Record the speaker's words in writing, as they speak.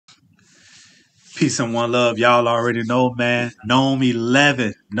Peace and one love. Y'all already know, man. Gnome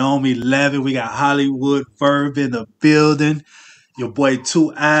 11. Gnome 11. We got Hollywood Verb in the building. Your boy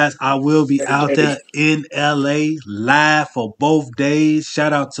 2eiies. I will be Hey, out hey, there in LA live for both days.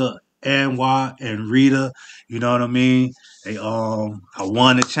 Shout out to Anwar and Rita. You know what I mean? I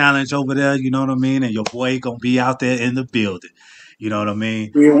won the challenge over there, you know what I mean? And your boy gonna be out there in the building. You know what I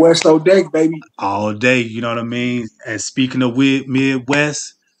mean? we in West Deck, baby. All day, you know what I mean? And speaking of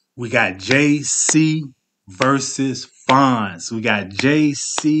Midwest, we got JC versus FONZ. We got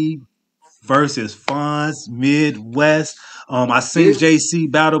JC versus FONZ Midwest. I seen This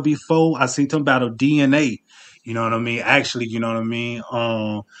JC battle before. I seen him battle DNA. You know what I mean? Actually, you know what I mean?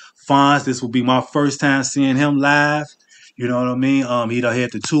 FONZ, this will be my first time seeing him live. You know what I mean? He done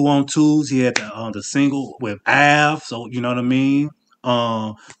had the 2-on-2s. He had the single with Av. So you know what I mean?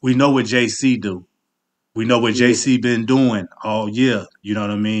 We know what JC do. We know what yeah. JC been doing all year. You know what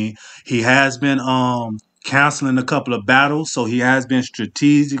I mean? He has been canceling a couple of battles, so he has been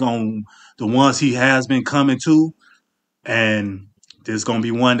strategic on the ones he has been coming to, and there's gonna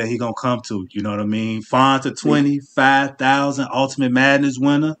be one that he gonna come to. You know what I mean? Font to 25,000 Ultimate Madness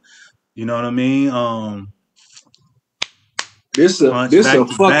winner. You know what I mean? Punch This a back to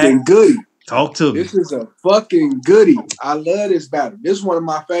back. fucking goodie. Talk to me. This is a fucking goodie. I love this battle. This is one of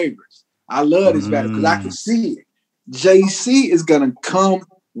my favorites. I love this battle because I can Mm, see it. JC is gonna come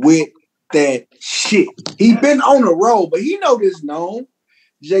with that shit. He been on a roll, but he know this known.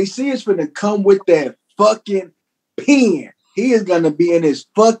 JC is gonna come with that fucking pen. He is gonna be in his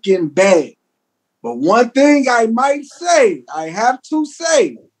fucking bag. But one thing I might say, I have to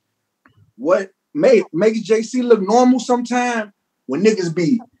say, what makes JC look normal sometimes when niggas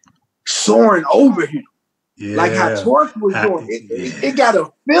be soaring over him. Like how yeah. Torque was doing. It got a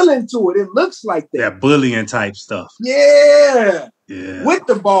feeling to it. It looks like that. That bullying type stuff. Yeah. Yeah. With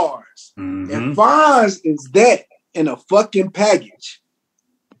the bars. Mm-hmm. And FONZ is that in a fucking package.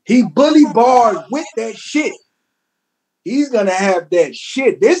 He bully bars with that shit. He's gonna have that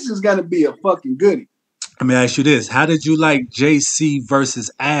shit. This is gonna be a fucking goodie. Let me ask you this. How did you like JC versus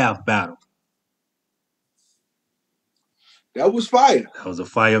Av battle? That was fire. That was a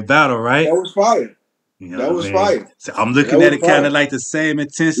fire battle, right? That was fire. You know That what I was mean? fire. So I'm That looking at was it kind fire. of like the same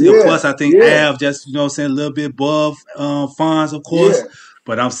intensity. Of Yeah. course, I think Yeah. Av just, you know what I'm saying, a little bit above Fonz, of course. Yeah.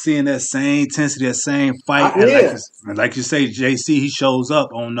 But I'm seeing that same intensity, that same fight. Yeah. And like you say, JC, he shows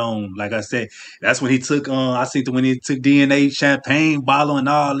up on like I said, that's when he took, I think when he took DNA, champagne bottle and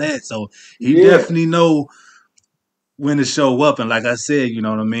all that. So he Yeah. definitely know when to show up. And like I said, you know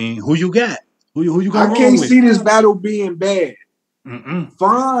what I mean? Who you got? Who you I gonna roll can't with? see this battle being bad. Mm-mm.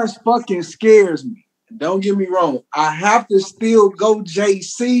 FONZ fucking scares me. Don't get me wrong. I have to still go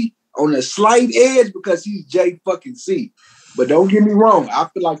JC on a slight edge because he's J fucking C. But don't get me wrong. I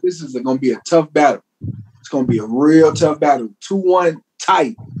feel like this is going to be a tough battle. It's going to be a real tough battle. 2-1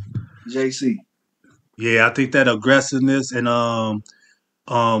 tight, JC. Yeah, I think that aggressiveness and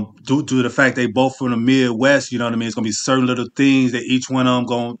due to the fact they both from the Midwest, you know what I mean. It's gonna be certain little things that each one of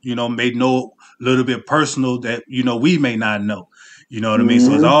them gonna, may know a little bit personal that we may not know. You know what I mean.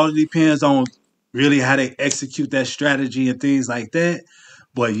 So it Mm-hmm. all depends on really how they execute that strategy and things like that.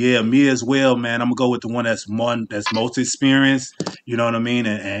 But yeah, me as well, man. I'm gonna go with the that's most experienced. You know what I mean.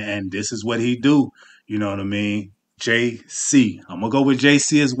 And this is what he do. You know what I mean. JC. I'm gonna go with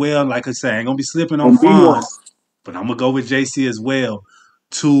JC as well. Like I said, I ain't gonna be slipping on On B1. Fonz, but I'm gonna go with JC as well.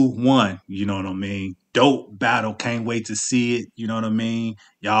 2-1. You know what I mean? Dope battle. Can't wait to see it. You know what I mean?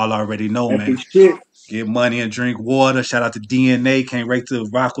 Y'all already know, man. Epic shit. Get money and drink water. Shout out to DNA. Can't wait to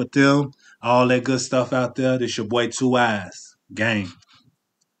rock with them. All that good stuff out there. This your boy 2eiies. Gang.